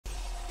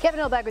Kevin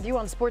Hill back with you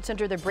on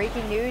SportsCenter. The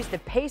breaking news: the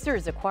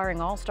Pacers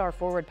acquiring all-star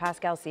forward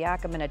Pascal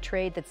Siakam in a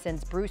trade that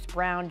sends Bruce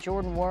Brown,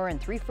 Jordan Nwora,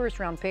 and 3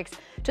 first-round picks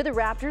to the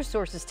Raptors.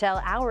 Sources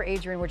tell our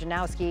Adrian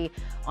Wojnarowski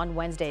on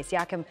Wednesday.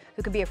 Siakam,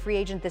 who could be a free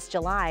agent this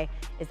July,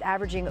 is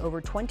averaging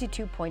over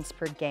 22 points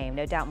per game.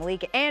 No doubt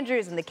Malika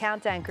Andrews and the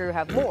Countdown crew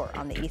have more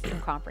on the Eastern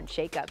Conference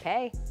shakeup.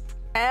 Hey.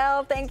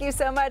 Elle, thank you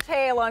so much.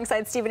 Hey,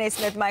 alongside Stephen A.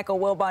 Smith, Michael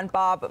Wilbon,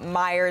 Bob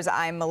Myers,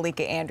 I'm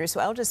Malika Andrews. So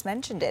Elle just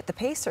mentioned it. The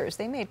Pacers,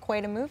 they made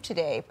quite a move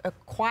today,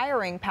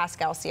 acquiring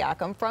Pascal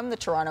Siakam from the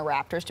Toronto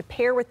Raptors to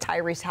pair with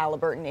Tyrese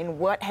Halliburton in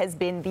what has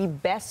been the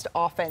best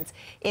offense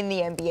in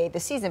the NBA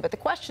this season. But the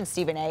question,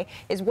 Stephen A.,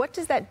 is what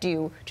does that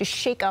do to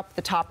shake up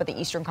the top of the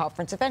Eastern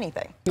Conference, if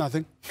anything?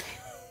 Nothing.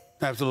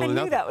 Absolutely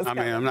nothing.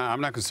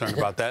 I'm not concerned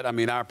about that. I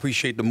mean, I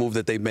appreciate the move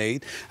that they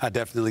made. I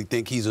definitely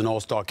think he's an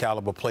all-star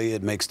caliber player.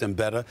 It makes them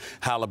better.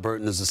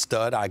 Halliburton is a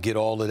stud. I get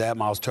all of that.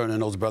 Miles Turner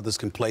and those brothers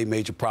can play.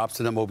 Major props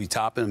to them. Obi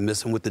Toppin,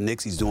 missing with the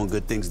Knicks. He's doing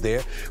good things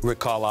there. Rick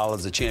Carlisle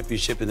is a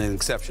championship and an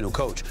exceptional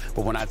coach.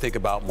 But when I think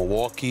about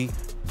Milwaukee,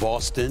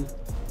 Boston,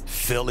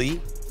 Philly,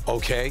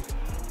 okay,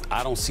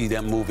 I don't see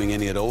them moving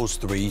any of those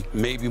three.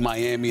 Maybe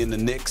Miami and the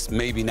Knicks,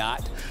 maybe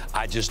not.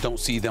 I just don't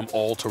see them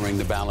altering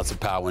the balance of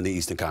power in the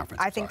Eastern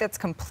Conference. I think that's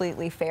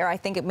completely fair. I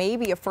think it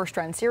maybe a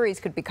first-round series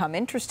could become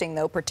interesting,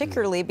 though,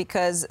 particularly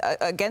because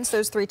against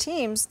those 3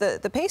 teams,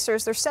 the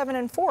Pacers, they're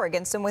 7-4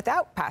 against them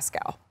without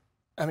Pascal.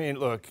 I mean,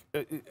 look,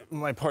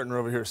 my partner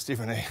over here,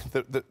 Stephen A.,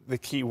 the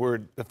key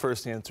word, the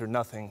first answer,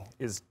 nothing,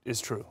 is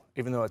true,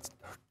 even though it's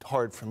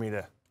hard for me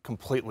to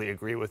completely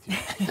agree with you.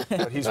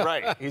 But he's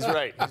right. He's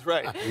right. He's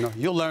right. No,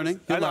 you're learning.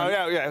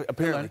 Yeah,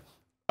 apparently.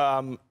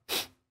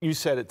 You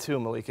said it too,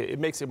 Malika. It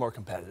makes it more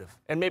competitive.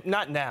 And maybe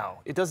not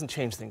now. It doesn't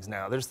change things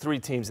now. There's 3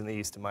 teams in the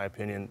East, in my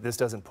opinion. This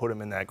doesn't put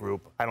them in that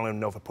group. I don't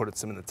even know if it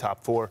puts them in the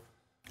top 4.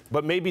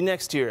 But maybe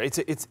next year.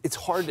 It's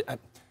hard.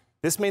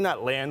 This may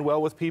not land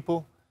well with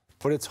people,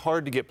 but it's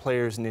hard to get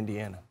players in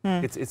Indiana.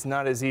 It's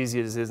not as easy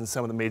as it is in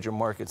some of the major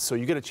markets. So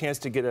you get a chance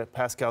to get a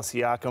Pascal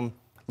Siakam.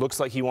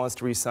 Looks like he wants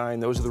to re-sign.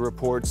 Those are the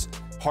reports.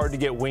 Hard to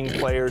get wing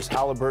players.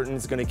 Halliburton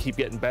is going to keep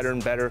getting better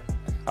and better.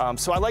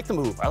 So I like the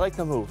move. I like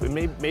the move.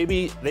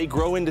 Maybe they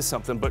grow into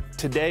something. But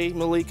today,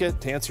 Malika,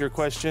 to answer your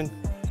question,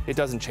 it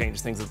doesn't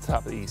change things at the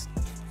top of the East.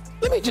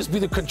 Let me just be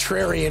the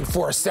contrarian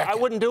for a second. I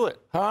wouldn't do it.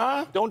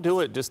 Huh? Don't do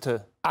it just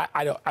to...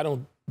 I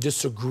don't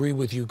disagree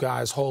with you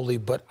guys wholly,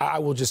 but I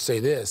will just say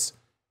this.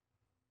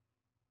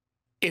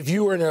 If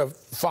you were in a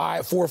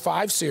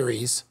 4-5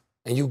 series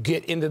and you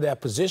get into that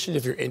position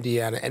if you're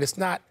Indiana, and it's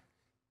not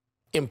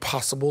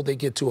impossible they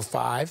get to a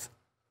 5,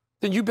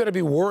 then you better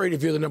be worried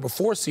if you're the number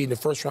 4 seed in the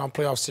first-round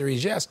playoff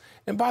series, yes.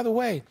 And by the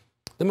way,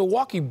 the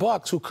Milwaukee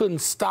Bucks, who couldn't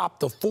stop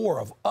the 4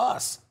 of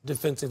us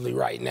defensively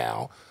right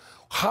now,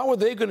 how are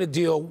they going to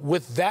deal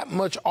with that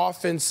much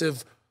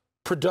offensive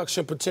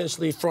production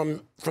potentially from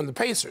the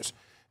Pacers?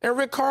 And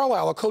Rick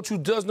Carlisle, a coach who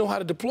does know how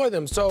to deploy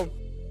them. So,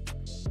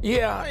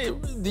 yeah,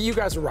 you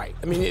guys are right.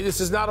 I mean, this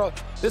is not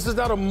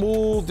a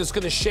move that's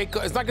going to shake.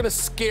 It's not going to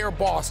scare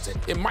Boston.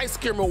 It might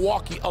scare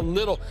Milwaukee a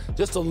little,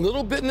 just a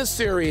little bit in the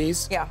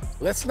series. Yeah.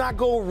 Let's not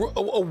go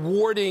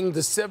awarding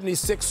the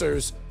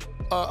 76ers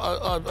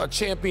a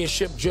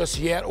championship just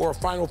yet or a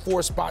Final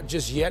Four spot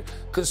just yet,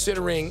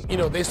 considering,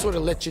 they sort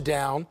of let you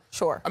down.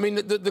 Sure. I mean,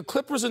 the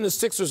Clippers and the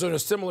Sixers are in a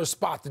similar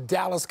spot, the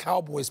Dallas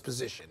Cowboys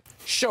position.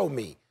 Show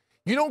me.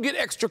 You don't get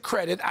extra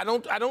credit. I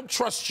don't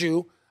trust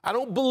you. I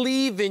don't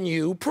believe in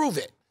you. Prove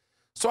it.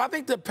 So I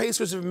think the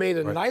Pacers have made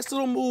a nice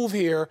little move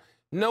here.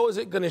 No, is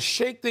it going to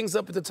shake things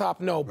up at the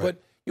top? No,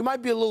 but you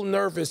might be a little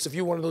nervous if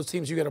you're one of those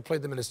teams you got to play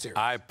them in a series.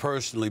 I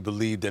personally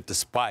believe that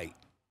despite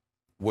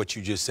what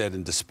you just said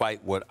and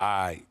despite what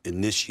I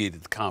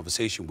initiated the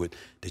conversation with,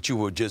 that you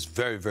were just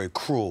very, very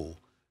cruel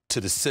to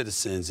the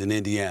citizens in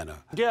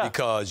Indiana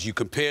because you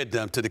compared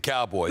them to the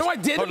Cowboys. No, I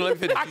didn't. Hold on, let me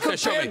finish. I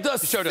compared the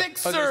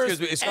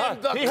Sixers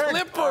and the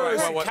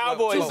Clippers.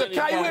 Cowboys.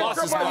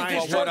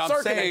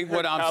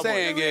 What I'm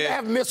saying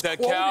is the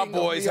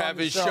Cowboys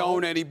haven't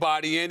shown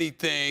anybody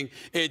anything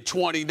in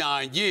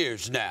 29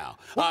 years now.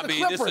 I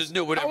mean, this is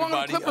new with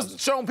everybody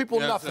else. Showing people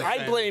nothing.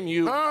 I blame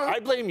you. I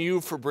blame you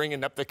for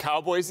bringing up the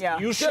Cowboys.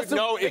 You should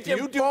know if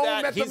you do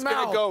that,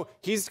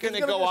 he's going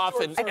to go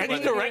off in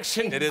any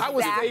direction. It is. I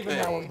was saving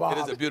that one, Bob.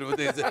 It is a beautiful thing.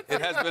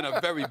 It has been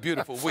a very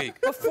beautiful week.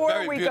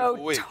 Before we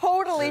go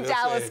totally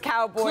Dallas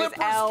Cowboys,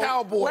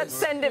 Cowboys. Let's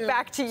send it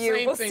back to you.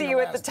 We'll see you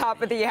at the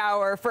top of the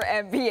hour for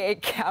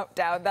NBA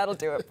Countdown. That'll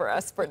do it for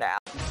us for now.